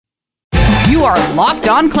You are Locked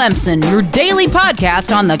On Clemson, your daily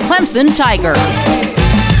podcast on the Clemson Tigers.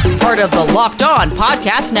 Part of the Locked On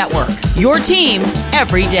Podcast Network, your team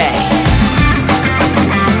every day.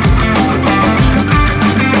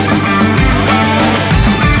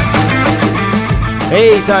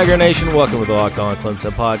 Hey, Tiger Nation. Welcome to the Locked On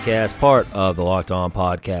Clemson podcast, part of the Locked On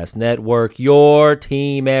Podcast Network, your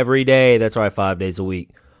team every day. That's right, 5 days a week,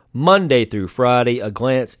 Monday through Friday. A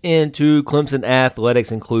glance into Clemson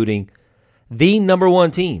athletics, including the number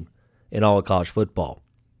one team in all of college football.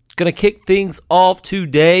 Going to kick things off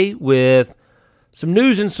today with some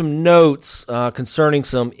news and some notes concerning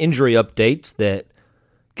some injury updates that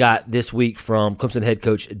got this week from Clemson head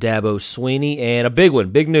coach Dabo Swinney, and a big one,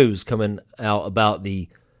 big news coming out about the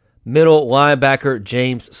middle linebacker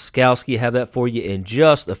James Skalski. Have that for you in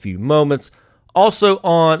just a few moments. Also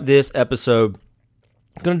on this episode,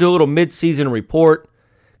 I'm going to do a little midseason report,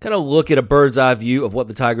 kind of look at a bird's eye view of what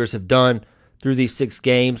the Tigers have done through these 6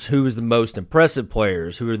 games. Who is the most impressive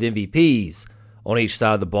players? Who are the MVPs on each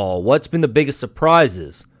side of the ball? What's been the biggest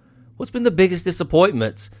surprises? What's been the biggest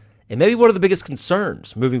disappointments? And maybe what are the biggest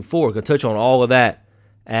concerns moving forward? Going to touch on all of that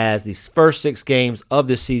as these first 6 games of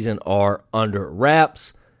this season are under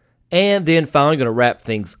wraps. And then finally going to wrap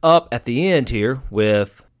things up at the end here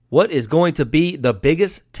with what is going to be the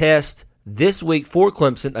biggest test this week for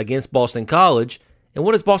Clemson against Boston College. And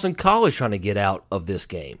what is Boston College trying to get out of this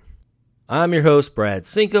game? I'm your host, Brad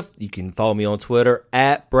Sinkoff. You can follow me on Twitter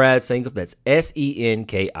at Brad Sinkoff. That's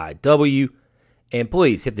Senkiw. And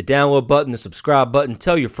please hit the download button, the subscribe button.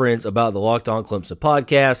 Tell your friends about the Locked On Clemson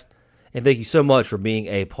podcast. And thank you so much for being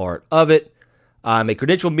a part of it. I'm a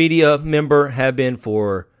Credential Media member, have been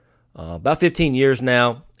for about 15 years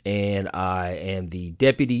now. And I am the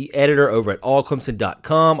deputy editor over at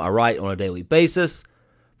allclemson.com. I write on a daily basis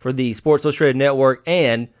for the Sports Illustrated Network,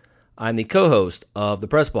 and I'm the co-host of the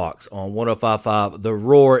Press Box on 105.5 The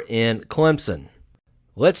Roar in Clemson.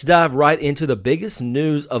 Let's dive right into the biggest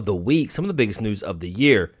news of the week, some of the biggest news of the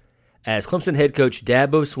year, as Clemson head coach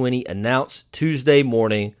Dabo Swinney announced Tuesday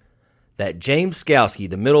morning that James Skalski,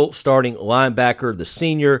 the middle starting linebacker, the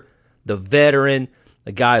senior, the veteran,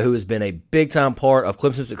 a guy who has been a big-time part of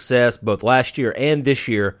Clemson's success both last year and this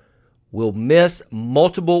year, will miss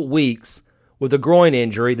multiple weeks with a groin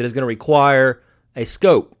injury that is going to require a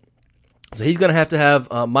scope. So he's going to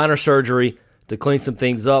have minor surgery to clean some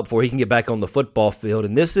things up before he can get back on the football field.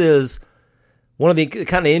 And this is one of the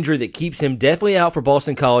kind of injury that keeps him definitely out for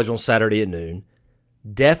Boston College on Saturday at noon,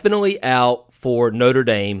 definitely out for Notre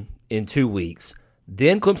Dame in 2 weeks.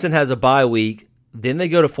 Then Clemson has a bye week. Then they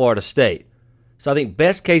go to Florida State. So I think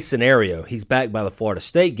best case scenario, he's back by the Florida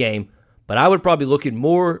State game, but I would probably be looking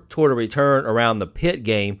more toward a return around the Pitt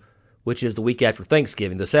game, which is the week after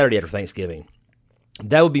Thanksgiving, the Saturday after Thanksgiving.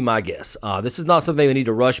 That would be my guess. This is not something we need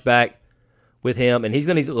to rush back with him, and he's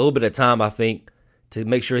going to need a little bit of time, I think, to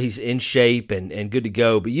make sure he's in shape and good to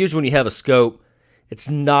go. But usually when you have a scope, it's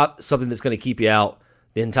not something that's going to keep you out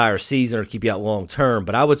the entire season or keep you out long term.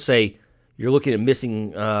 But I would say you're looking at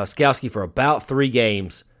missing Skalski for about 3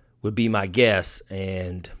 games would be my guess,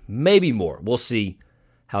 and maybe more. We'll see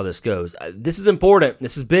how this goes. This is important.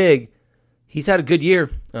 This is big. He's had a good year.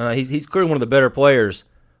 He's clearly one of the better players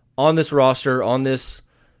on this roster, on this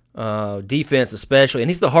defense especially,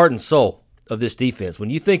 and he's the heart and soul of this defense. When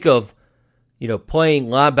you think of, playing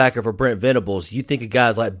linebacker for Brent Venables, you think of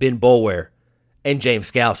guys like Ben Boulware and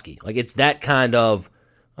James Skalski. Like, it's that kind of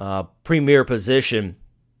premier position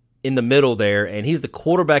in the middle there, and he's the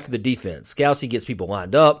quarterback of the defense. Skalski gets people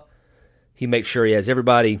lined up. He makes sure he has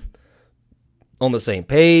everybody on the same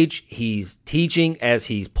page. He's teaching as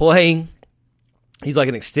he's playing. He's like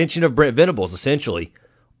an extension of Brent Venables, essentially,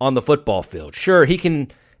 on the football field. Sure, he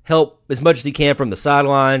can help as much as he can from the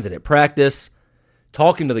sidelines and at practice,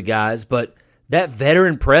 talking to the guys, but that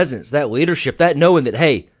veteran presence, that leadership, that knowing that,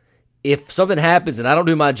 hey, if something happens and I don't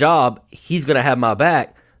do my job, he's going to have my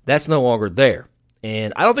back, that's no longer there.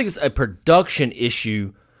 And I don't think it's a production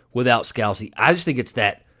issue without Skalski. I just think it's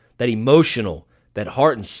that emotional, that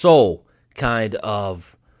heart and soul kind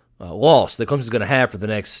of loss that Clemson's going to have for the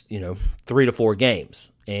next 3 to 4 games.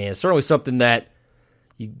 And certainly something that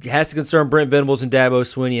has to concern Brent Venables and Dabo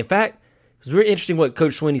Swinney. In fact, it was very interesting what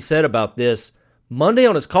Coach Swinney said about this Monday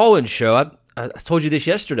on his call-in show. I told you this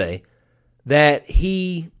yesterday, that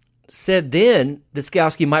he said then that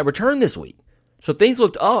Skalski might return this week. So things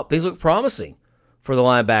looked up. Things looked promising for the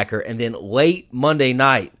linebacker. And then late Monday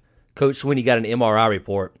night, Coach Swinney got an MRI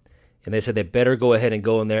report, and they said they better go ahead and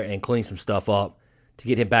go in there and clean some stuff up to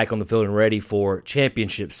get him back on the field and ready for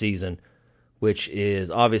championship season, which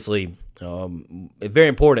is obviously very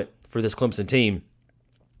important for this Clemson team.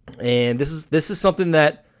 And this is something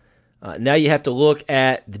that Now you have to look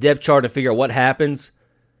at the depth chart and figure out what happens.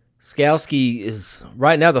 Skowski is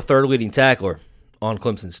right now the third leading tackler on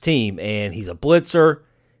Clemson's team, and he's a blitzer.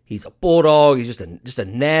 He's a bulldog. He's just a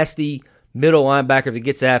nasty middle linebacker that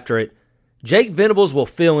gets after it. Jake Venables will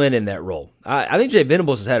fill in that role. I think Jake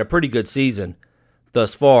Venables has had a pretty good season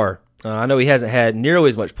thus far. I know he hasn't had nearly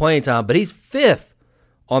as much playing time, but he's fifth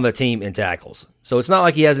on the team in tackles. So it's not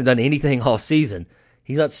like he hasn't done anything all season.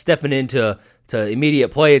 He's not stepping into immediate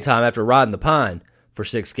playing time after riding the pine for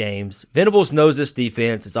 6 games. Venables knows this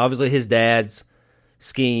defense. It's obviously his dad's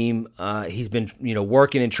scheme. He's been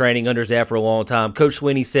working and training under his dad for a long time. Coach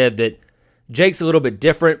Sweeney said that Jake's a little bit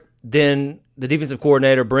different than the defensive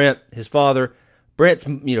coordinator, Brent, his father. Brent's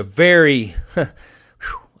very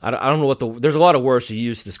I don't know there's a lot of words to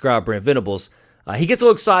use to describe Brent Venables. He gets a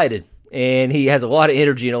little excited, and he has a lot of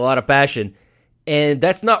energy and a lot of passion, and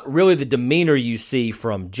that's not really the demeanor you see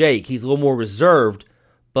from Jake. He's a little more reserved,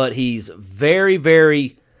 but he's very,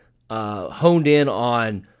 very honed in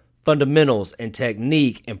on fundamentals and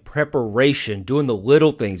technique and preparation, doing the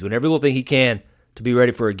little things, doing every little thing he can to be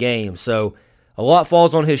ready for a game. So a lot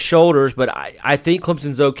falls on his shoulders, but I think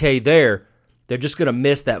Clemson's okay there. They're just going to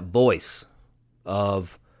miss that voice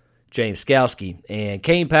of James Skowski. And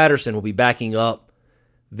Kane Patterson will be backing up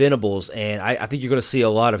Venables, and I think you're going to see a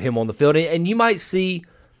lot of him on the field. And you might see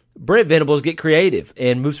Brent Venables get creative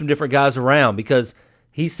and move some different guys around, because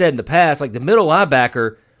he said in the past, like, the middle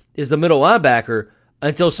linebacker is the middle linebacker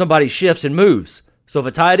until somebody shifts and moves. So if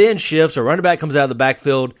a tight end shifts or running back comes out of the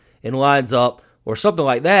backfield and lines up or something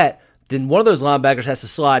like that, then one of those linebackers has to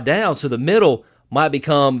slide down, so the middle might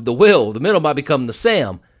become the Will. The middle might become the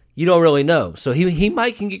Sam. You don't really know. So he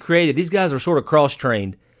might can get creative. These guys are sort of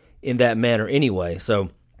cross-trained in that manner anyway. So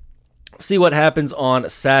see what happens on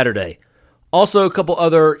Saturday. Also, a couple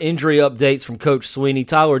other injury updates from Coach Sweeney.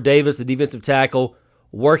 Tyler Davis, the defensive tackle,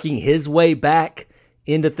 working his way back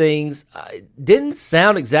into things. Didn't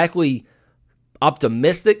sound exactly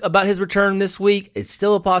optimistic about his return this week. It's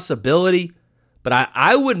still a possibility, but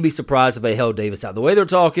I wouldn't be surprised if they held Davis out. The way they're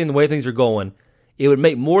talking, the way things are going, it would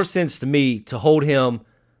make more sense to me to hold him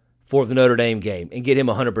for the Notre Dame game and get him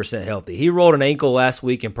 100% healthy. He rolled an ankle last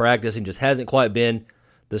week in practice and just hasn't quite been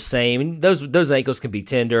the same. And those ankles can be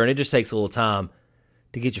tender, and it just takes a little time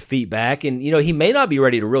to get your feet back. And, he may not be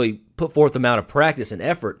ready to really put forth the amount of practice and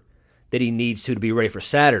effort that he needs to be ready for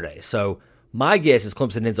Saturday. So my guess is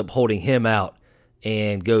Clemson ends up holding him out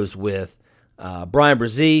and goes with Brian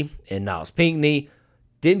Brzee and Niles Pinckney.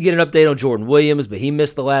 Didn't get an update on Jordan Williams, but he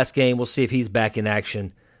missed the last game. We'll see if he's back in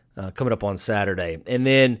action coming up on Saturday. And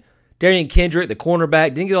then Darian Kendrick, the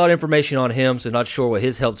cornerback, didn't get a lot of information on him, so not sure what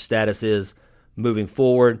his health status is moving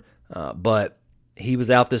forward. But he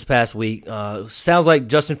was out this past week. Sounds like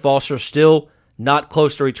Justin Foster's still not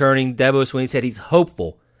close to returning. Dabo Swinney said he's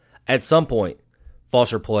hopeful at some point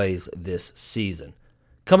Foster plays this season.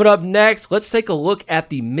 Coming up next, let's take a look at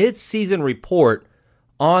the midseason report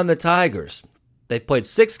on the Tigers. They've played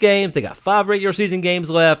 6 games. They got 5 regular season games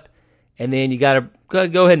left. And then you got to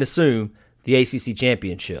go ahead and assume the ACC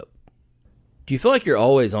championship. Do you feel like you're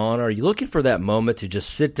always on? Or are you looking for that moment to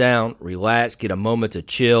just sit down, relax, get a moment to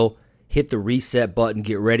chill, hit the reset button,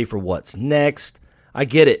 get ready for what's next? I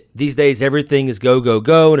get it. These days, everything is go, go,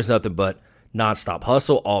 go, and it's nothing but nonstop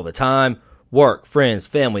hustle all the time. Work, friends,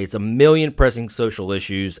 family. It's a million pressing social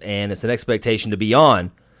issues, and it's an expectation to be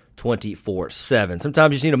on 24/7.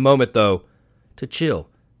 Sometimes you just need a moment, though, to chill.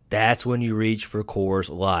 That's when you reach for Coors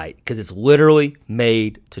Light, because it's literally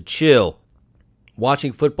made to chill.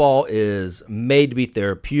 Watching football is made to be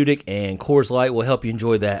therapeutic, and Coors Light will help you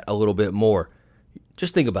enjoy that a little bit more.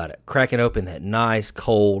 Just think about it. Cracking open that nice,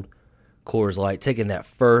 cold Coors Light, taking that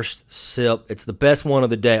first sip. It's the best one of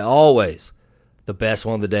the day, always. The best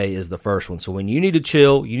one of the day is the first one. So when you need to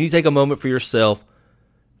chill, you need to take a moment for yourself,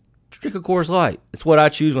 drink a Coors Light. It's what I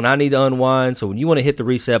choose when I need to unwind. So when you want to hit the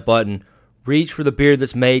reset button, reach for the beer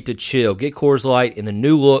that's made to chill. Get Coors Light in the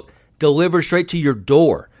new look, delivered straight to your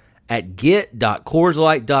door at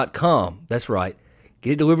get.coorslight.com. That's right.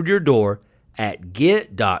 Get it delivered to your door at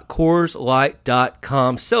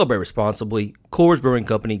get.coorslight.com. Celebrate responsibly. Coors Brewing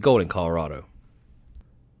Company, Golden, Colorado.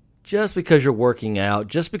 Just because you're working out,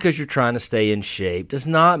 just because you're trying to stay in shape, does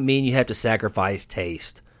not mean you have to sacrifice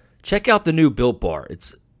taste. Check out the new Built Bar.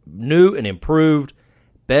 It's new and improved,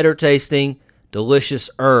 better tasting,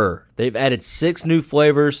 delicious-er. They've added 6 new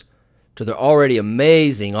flavors to their already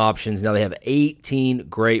amazing options. Now they have 18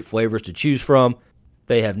 great flavors to choose from.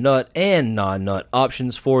 They have nut and non-nut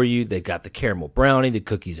options for you. They've got the caramel brownie, the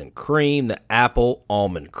cookies and cream, the apple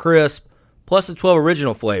almond crisp, plus the 12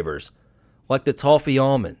 original flavors like the toffee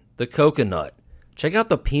almond, the coconut. Check out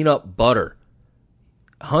the peanut butter.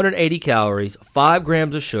 180 calories, 5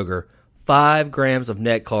 grams of sugar, 5 grams of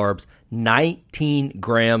net carbs, 19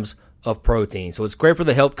 grams of protein. So it's great for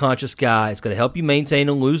the health-conscious guy. It's going to help you maintain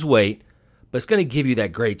and lose weight, but it's going to give you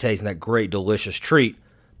that great taste and that great delicious treat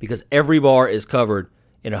because every bar is covered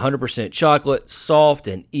in 100% chocolate, soft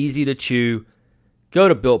and easy to chew. Go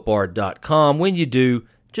to BuiltBar.com. When you do,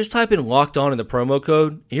 just type in Locked On in the promo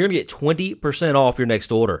code, and you're going to get 20% off your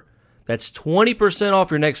next order. That's 20% off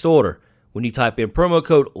your next order when you type in promo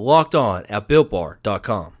code Locked On at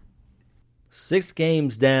BuiltBar.com. 6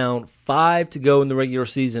 games down, 5 to go in the regular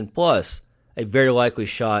season, plus a very likely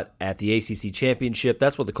shot at the ACC Championship.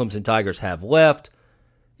 That's what the Clemson Tigers have left,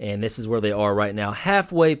 and this is where they are right now,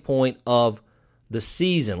 halfway point of the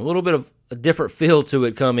season. A little bit of a different feel to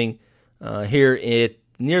it coming here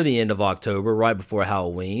near the end of October, right before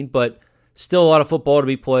Halloween, but still a lot of football to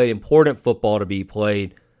be played, important football to be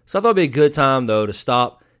played. So I thought it'd be a good time, though, to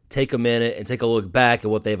stop, take a minute, and take a look back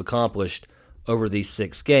at what they've accomplished over these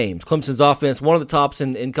 6 games. Clemson's offense, one of the tops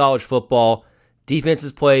in college football. Defense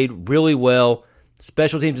has played really well.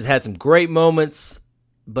 Special teams has had some great moments,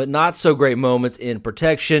 but not so great moments in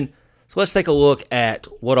protection. So let's take a look at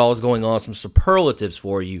what all is going on, some superlatives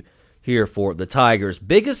for you here for the Tigers.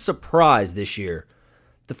 Biggest surprise this year,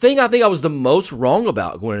 the thing I think I was the most wrong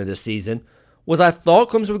about going into this season was I thought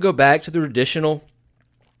Clemson would go back to the traditional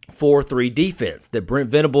 4-3 defense that Brent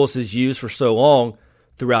Venables has used for so long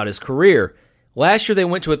throughout his career. Last year they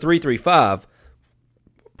went to a 3-3-5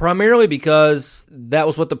 primarily because that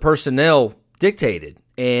was what the personnel dictated,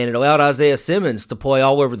 and it allowed Isaiah Simmons to play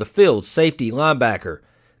all over the field, safety, linebacker,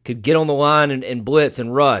 could get on the line and blitz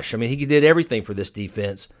and rush. I mean, he did everything for this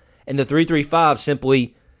defense. And the 3-3-5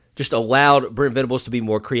 simply just allowed Brent Venables to be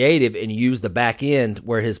more creative and use the back end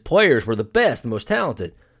where his players were the best, the most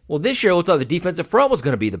talented. Well, this year it looked like the defensive front was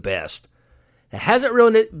going to be the best. It hasn't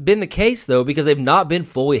really been the case, though, because they've not been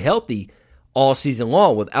fully healthy all season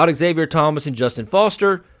long. Without Xavier Thomas and Justin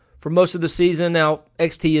Foster for most of the season, now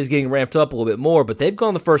XT is getting ramped up a little bit more, but they've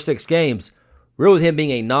gone the first 6 games really with him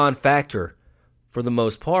being a non-factor for the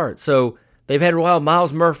most part. So they've had to rely on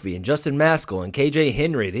Miles Murphy and Justin Maskell and KJ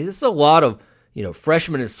Henry. This is a lot of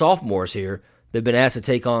freshmen and sophomores here that have been asked to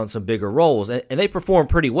take on some bigger roles, and they perform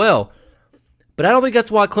pretty well. But I don't think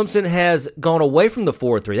that's why Clemson has gone away from the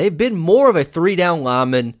 4-3. They've been more of a 3-down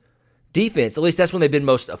lineman defense. At least that's when they've been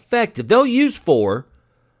most effective. They'll use 4,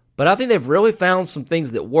 but I think they've really found some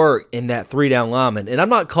things that work in that 3-down lineman. And I'm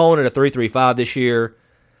not calling it a 3-3-5 this year.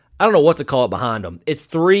 I don't know what to call it behind them. It's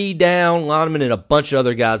 3 down linemen and a bunch of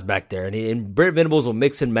other guys back there. And Brent Venables will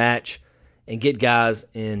mix and match and get guys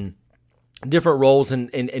in different roles and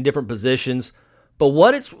in different positions. But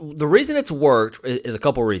the reason it's worked is a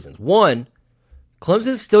couple reasons. One,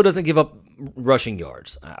 Clemson still doesn't give up rushing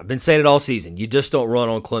yards. I've been saying it all season. You just don't run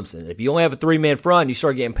on Clemson. If you only have a 3-man front and you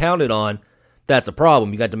start getting pounded on, that's a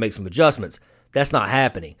problem. You got to make some adjustments. That's not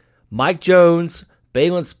happening. Mike Jones,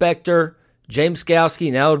 Balin Spector, James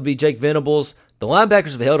Skowski, now it would be Jake Venables. The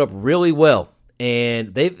linebackers have held up really well.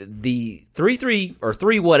 And the 3-3 or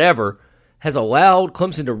 3 whatever has allowed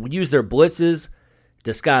Clemson to use their blitzes,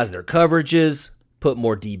 disguise their coverages, put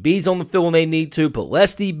more DBs on the field when they need to, put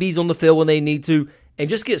less DBs on the field when they need to, and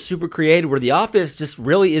just get super creative where the offense just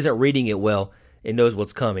really isn't reading it well and knows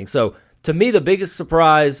what's coming. So to me, the biggest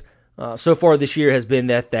surprise so far this year has been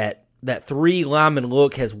that 3 lineman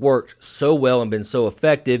look has worked so well and been so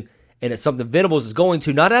effective. And it's something Venables is going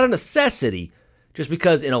to, not out of necessity, just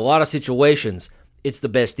because in a lot of situations, it's the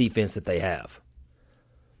best defense that they have.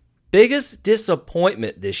 Biggest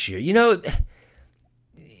disappointment this year. You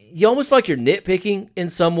almost feel like you're nitpicking in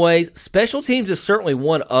some ways. Special teams is certainly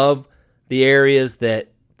one of the areas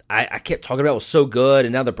that I kept talking about was so good,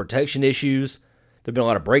 and now the protection issues. There have been a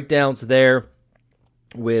lot of breakdowns there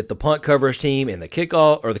with the punt coverage team and the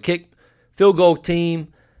kickoff or the kick field goal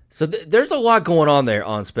team. So there's a lot going on there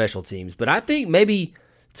on special teams. But I think maybe,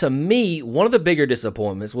 to me, one of the bigger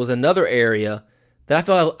disappointments was another area that I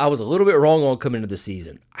felt I was a little bit wrong on coming into the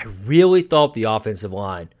season. I really thought the offensive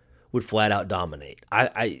line would flat out dominate.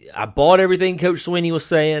 I bought everything Coach Sweeney was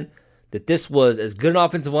saying, that this was as good an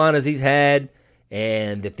offensive line as he's had,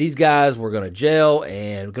 and that these guys were going to gel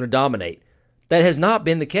and going to dominate. That has not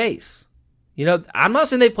been the case. I'm not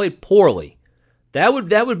saying they played poorly. That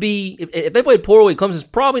would be, if they played poorly, Clemson's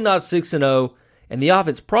probably not 6-0, and the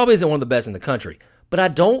offense probably isn't one of the best in the country. But I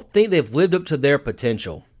don't think they've lived up to their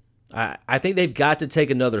potential. I think they've got to take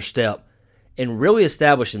another step and really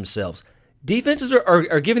establish themselves. Defenses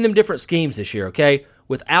are giving them different schemes this year, okay?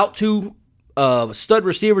 Without 2 stud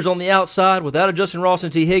receivers on the outside, without a Justin Ross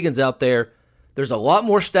and T. Higgins out there, there's a lot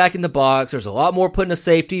more stacking the box. There's a lot more putting a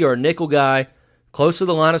safety or a nickel guy close to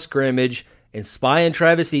the line of scrimmage and spying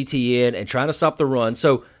Travis Etienne and trying to stop the run.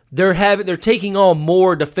 So they're taking on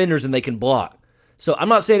more defenders than they can block. So I'm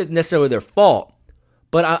not saying it's necessarily their fault,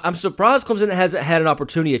 but I'm surprised Clemson hasn't had an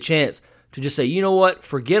opportunity, a chance to just say, you know what,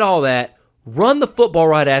 forget all that, run the football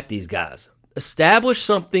right at these guys, establish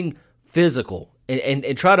something physical,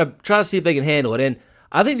 and try to see if they can handle it. And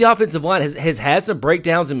I think the offensive line has had some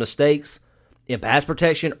breakdowns and mistakes in pass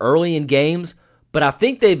protection early in games, but I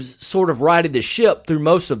think they've sort of righted the ship through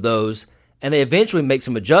most of those, and they eventually make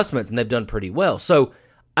some adjustments, and they've done pretty well. So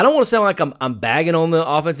I don't want to sound like I'm bagging on the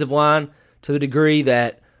offensive line to the degree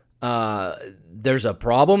that there's a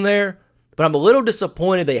problem there, but I'm a little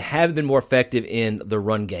disappointed they haven't been more effective in the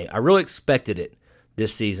run game. I really expected it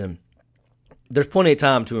this season. There's plenty of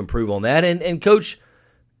time to improve on that, and Coach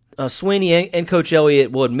Sweeney and Coach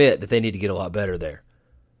Elliott will admit that they need to get a lot better there.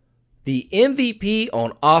 The MVP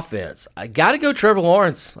on offense, I got to go Trevor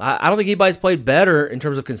Lawrence. I don't think anybody's played better in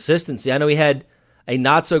terms of consistency. I know he had a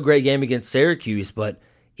not-so-great game against Syracuse, but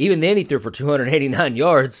even then he threw for 289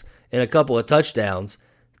 yards and a couple of touchdowns.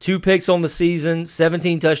 2 picks on the season,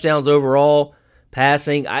 17 touchdowns overall,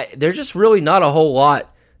 passing. There's just really not a whole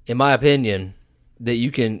lot, in my opinion, that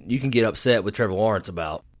you can get upset with Trevor Lawrence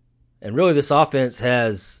about. And really this offense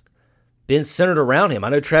has been centered around him. I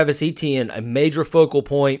know Travis Etienne, a major focal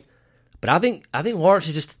point, but I think Lawrence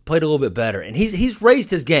has just played a little bit better. And he's raised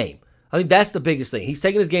his game. I think that's the biggest thing. He's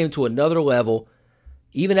taken his game to another level.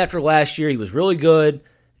 Even after last year, he was really good.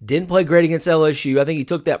 Didn't play great against LSU. I think he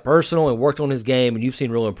took that personal and worked on his game, and you've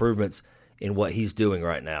seen real improvements in what he's doing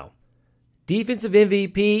right now. Defensive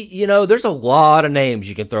MVP, there's a lot of names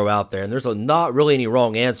you can throw out there, and there's not really any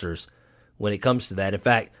wrong answers when it comes to that. In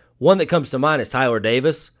fact, one that comes to mind is Tyler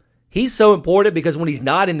Davis. He's so important because when he's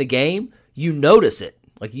not in the game, you notice it.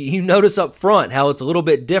 Like you notice up front how it's a little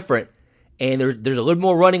bit different, and there's a little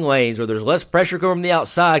more running lanes, or there's less pressure coming from the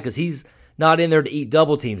outside because he's not in there to eat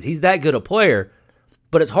double teams. He's that good a player.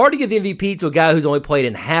 But it's hard to give the MVP to a guy who's only played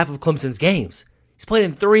in half of Clemson's games. He's played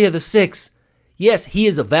in 3 of the 6. Yes, he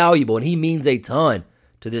is valuable, and he means a ton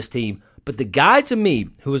to this team. But the guy to me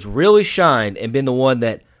who has really shined and been the one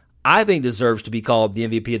that I think deserves to be called the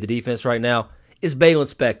MVP of the defense right now is Balin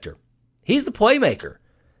Spector. He's the playmaker.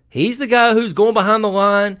 He's the guy who's going behind the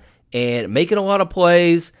line and making a lot of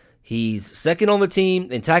plays. He's second on the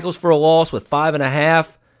team in tackles for a loss with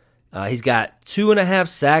 5.5. He's got 2.5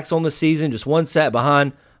 sacks on the season, just 1 sack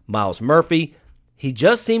behind Miles Murphy. He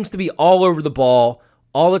just seems to be all over the ball,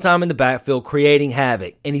 all the time in the backfield, creating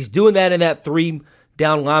havoc. And he's doing that in that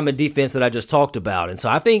 3-down lineman defense that I just talked about. And so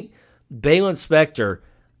I think Balin Spector,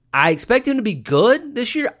 I expect him to be good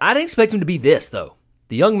this year. I didn't expect him to be this, though.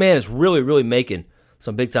 The young man is really, really making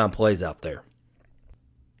some big-time plays out there.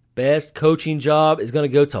 Best coaching job is going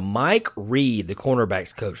to go to Mike Reed, the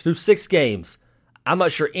cornerbacks coach. Through 6 games, I'm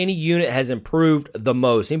not sure any unit has improved the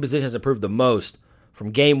most, any position has improved the most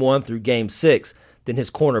from game 1 through game 6 than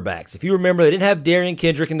his cornerbacks. If you remember, they didn't have Darian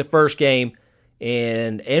Kendrick in the first game,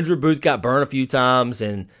 and Andrew Booth got burned a few times,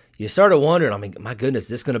 and you started wondering, my goodness, is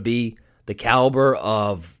this going to be the caliber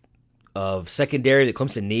of secondary that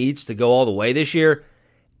Clemson needs to go all the way this year?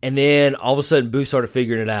 And then all of a sudden, Booth started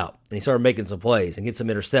figuring it out, and he started making some plays and get some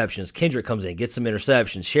interceptions. Kendrick comes in, gets some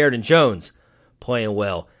interceptions. Sheridan Jones playing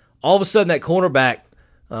well. All of a sudden, that cornerback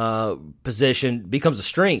position becomes a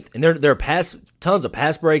strength, and there are tons of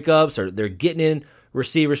pass breakups, or they're getting in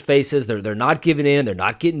receivers' faces. They're not giving in. They're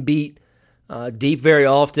not getting beat deep very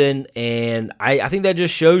often, and I think that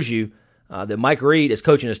just shows you that Mike Reed is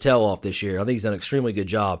coaching his tail off this year. I think he's done an extremely good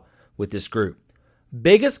job with this group.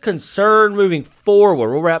 Biggest concern moving forward,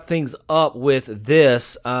 we'll wrap things up with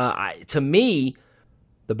this. To me,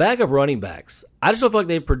 the backup running backs, I just don't feel like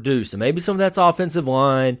they've produced, and maybe some of that's offensive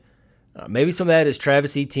line. Maybe some of that is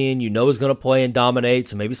Travis Etienne, is going to play and dominate,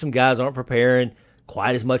 so maybe some guys aren't preparing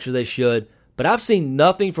quite as much as they should. But I've seen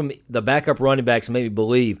nothing from the backup running backs to make me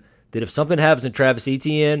believe that if something happens in Travis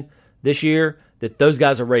Etienne this year, that those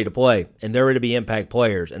guys are ready to play, and they're ready to be impact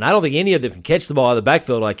players. And I don't think any of them can catch the ball out of the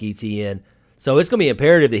backfield like Etienne, so it's going to be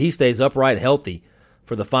imperative that he stays upright and healthy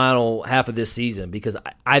for the final half of this season, because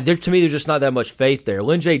to me, there's just not that much faith there.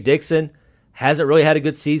 Lynn J. Dixon hasn't really had a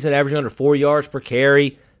good season, averaging under 4 yards per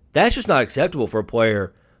carry. That's just not acceptable for a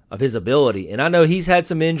player of his ability. And I know he's had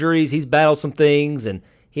some injuries. He's battled some things, and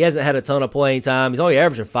he hasn't had a ton of playing time. He's only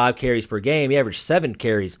averaging 5 carries per game. He averaged 7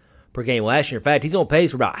 carries per game last year. In fact, he's on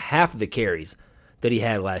pace for about half of the carries that he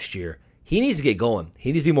had last year. He needs to get going.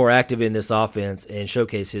 He needs to be more active in this offense and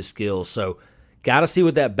showcase his skills. So got to see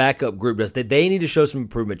what that backup group does. They need to show some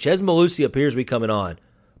improvement. Ches Malusi appears to be coming on,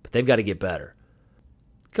 but they've got to get better.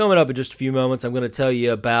 Coming up in just a few moments, I'm going to tell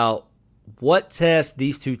you about what test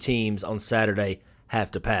these two teams on Saturday have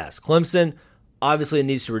to pass. Clemson obviously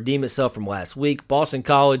needs to redeem itself from last week. Boston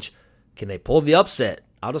College, can they pull the upset?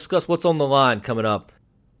 I'll discuss what's on the line coming up.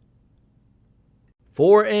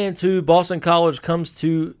 4-2, Boston College comes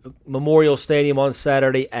to Memorial Stadium on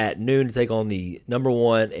Saturday at noon to take on the number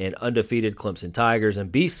 1 and undefeated Clemson Tigers.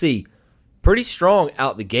 And BC, pretty strong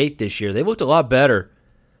out the gate this year. They looked a lot better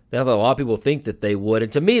than a lot of people think that they would.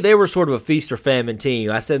 And to me, they were sort of a feast or famine team.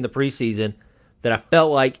 I said in the preseason that I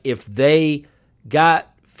felt like if they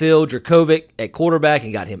got Phil Dracovic at quarterback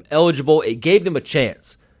and got him eligible, it gave them a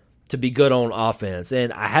chance to be good on offense.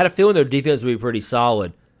 And I had a feeling their defense would be pretty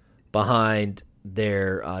solid behind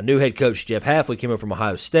their new head coach, Jeff Hafley, came over from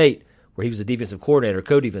Ohio State, where he was a defensive coordinator,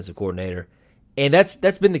 co-defensive coordinator. And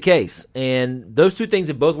that's been the case. And those two things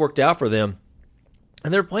have both worked out for them.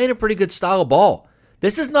 And they're playing a pretty good style of ball.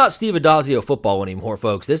 This is not Steve Adazio football anymore,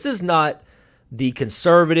 folks. This is not the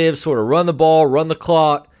conservative sort of run the ball, run the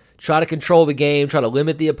clock, try to control the game, try to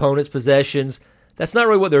limit the opponent's possessions. That's not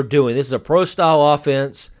really what they're doing. This is a pro-style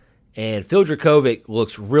offense, and Phil Dracovic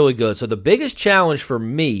looks really good. So the biggest challenge for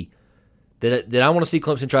me that I want to see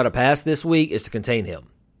Clemson try to pass this week is to contain him.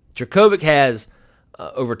 Dracovic has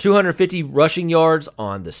over 250 rushing yards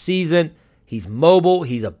on the season. He's mobile.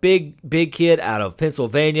 He's a big kid out of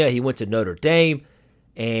Pennsylvania. He went to Notre Dame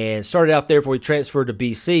and started out there before he transferred to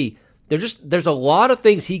BC. There's a lot of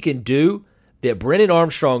things he can do that Brennan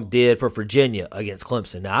Armstrong did for Virginia against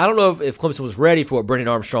Clemson. Now, I don't know if Clemson was ready for what Brennan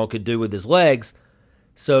Armstrong could do with his legs,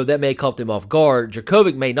 so that may caught them off guard.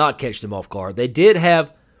 Dracovic may not catch them off guard. They did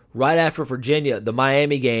have, right after Virginia, the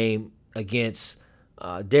Miami game against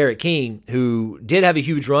Derek King, who did have a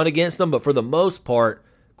huge run against them, but for the most part,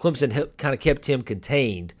 Clemson kind of kept him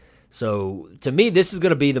contained. So, to me, this is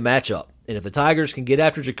going to be the matchup. And if the Tigers can get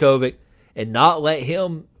after Dracovic and not let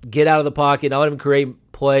him get out of the pocket, not let him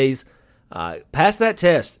create plays, pass that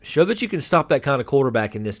test. Show that you can stop that kind of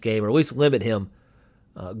quarterback in this game, or at least limit him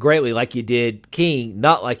greatly like you did King,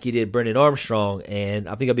 not like you did Brendan Armstrong. And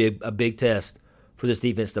I think it'll be a big test for this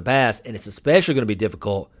defense to pass, and it's especially going to be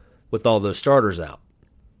difficult with all those starters out.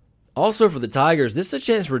 Also for the Tigers, this is a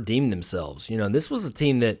chance to redeem themselves. This was a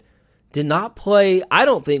team that did not play, I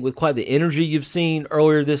don't think, with quite the energy you've seen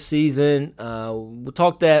earlier this season. We'll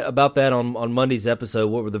talk about that on Monday's episode,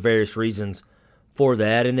 what were the various reasons for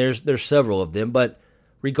that, and there's several of them. But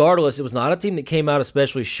regardless, it was not a team that came out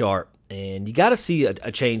especially sharp, and you got to see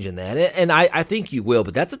a change in that. And I think you will,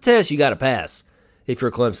 but that's a test you got to pass if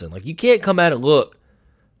you're Clemson. Like, you can't come out and look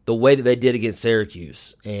the way that they did against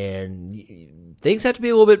Syracuse, and things have to be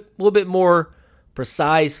a little bit more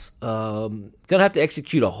precise. Going to have to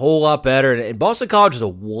execute a whole lot better, and Boston College is a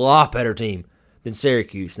lot better team than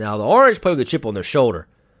Syracuse. Now, the Orange played with a chip on their shoulder,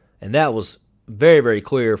 and that was very, very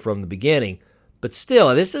clear from the beginning. But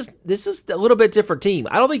still, this is a little bit different team.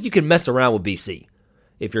 I don't think you can mess around with BC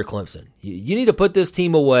if you're Clemson. You need to put this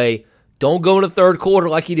team away. Don't go in the third quarter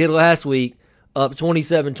like you did last week, up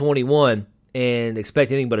 27-21, and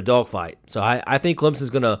expect anything but a dogfight. So I think Clemson's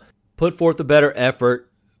going to put forth a better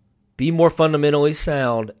effort, be more fundamentally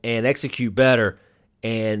sound, and execute better,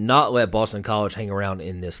 and not let Boston College hang around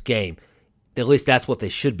in this game. At least that's what they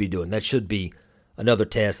should be doing. That should be another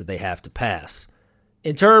test that they have to pass.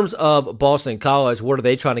 In terms of Boston College, what are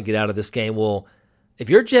they trying to get out of this game? Well, if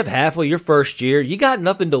you're Jeff Hafley, your first year, you got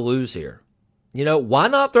nothing to lose here. Why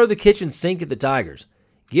not throw the kitchen sink at the Tigers?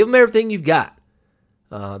 Give them everything you've got.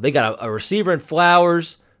 They got a receiver in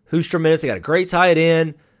Flowers who's tremendous. They got a great tight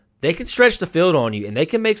end. They can stretch the field on you, and they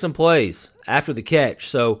can make some plays after the catch.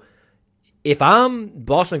 So if I'm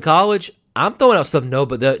Boston College, I'm throwing out stuff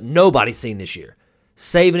nobody's seen this year.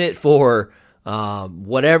 Saving it for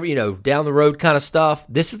whatever, down the road kind of stuff.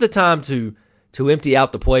 This is the time to empty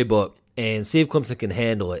out the playbook and see if Clemson can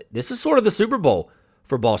handle it. This is sort of the Super Bowl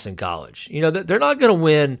for Boston College. They're not going to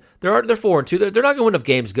win. They're 4-2. They're not going to win enough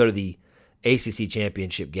games to go to the ACC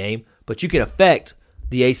championship game, but you can affect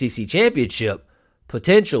the ACC championship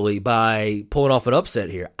potentially by pulling off an upset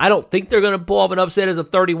here. I don't think they're going to pull off an upset as a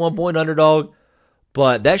 31-point underdog,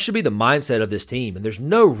 but that should be the mindset of this team, and there's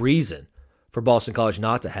no reason for Boston College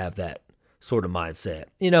not to have that sort of mindset.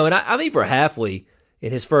 And I think for Hafley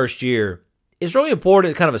in his first year, it's really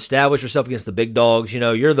important to kind of establish yourself against the big dogs.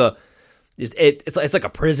 It's like a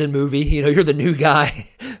prison movie. You're the new guy.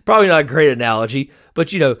 Probably not a great analogy,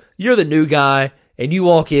 but you're the new guy, and you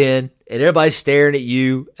walk in, and everybody's staring at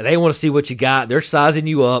you, and they want to see what you got. They're sizing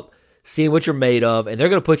you up, seeing what you're made of, and they're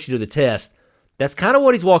going to put you to the test. That's kind of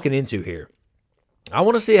what he's walking into here. I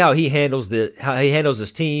want to see how he handles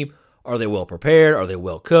this team. Are they well prepared? Are they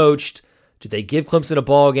well coached? Do they give Clemson a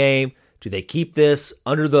ball game? Do they keep this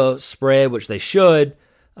under the spread, which they should?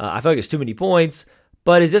 I feel like it's too many points.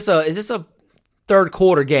 But is this a third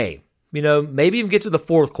quarter game. Maybe even get to the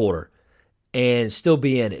fourth quarter and still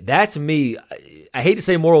be in it. That, to me, I hate to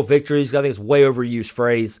say moral victories. I think it's a way overused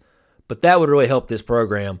phrase, but that would really help this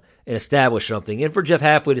program and establish something. And for Jeff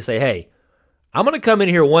Halfway to say, hey, I'm going to come in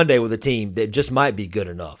here one day with a team that just might be good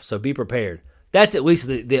enough, so be prepared. That's at least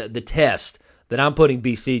the test that I'm putting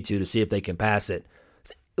BC to see if they can pass it.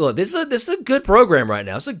 Look, this is a good program right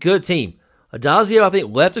now. It's a good team. Adazio, I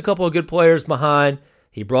think, left a couple of good players behind.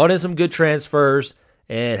 He brought in some good transfers,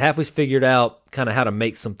 and Halfway's figured out kind of how to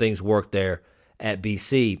make some things work there at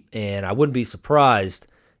BC. And I wouldn't be surprised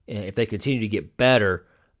if they continue to get better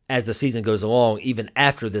as the season goes along, even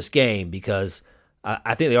after this game, because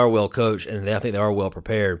I think they are well coached, and I think they are well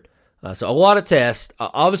prepared. So a lot of tests.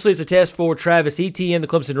 Obviously, it's a test for Travis Etienne, the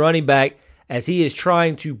Clemson running back, as he is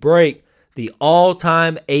trying to break the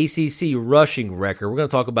all-time ACC rushing record. We're going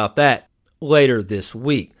to talk about that later this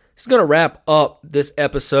week. This is going to wrap up this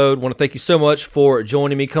episode. I want to thank you so much for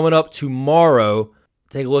joining me. Coming up tomorrow,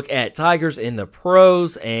 take a look at Tigers in the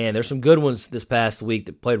pros, and there's some good ones this past week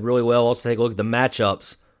that played really well. Also take a look at the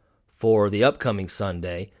matchups for the upcoming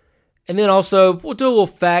Sunday. And then also, we'll do a little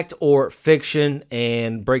fact or fiction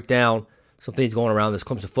and break down some things going around this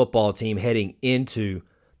Clemson football team heading into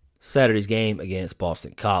Saturday's game against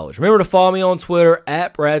Boston College. Remember to follow me on Twitter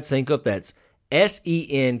at Brad Senkiw. That's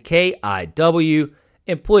SENKIW.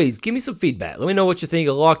 And please, give me some feedback. Let me know what you think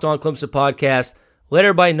of Locked On Clemson podcast. Let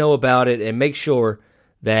everybody know about it, and make sure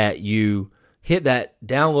that you hit that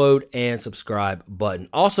download and subscribe button.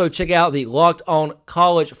 Also, check out the Locked On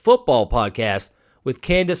College Football podcast with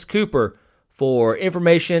Candace Cooper for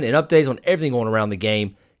information and updates on everything going around the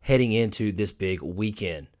game heading into this big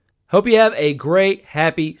weekend. Hope you have a great,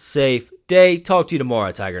 happy, safe day. Talk to you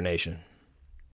tomorrow, Tiger Nation.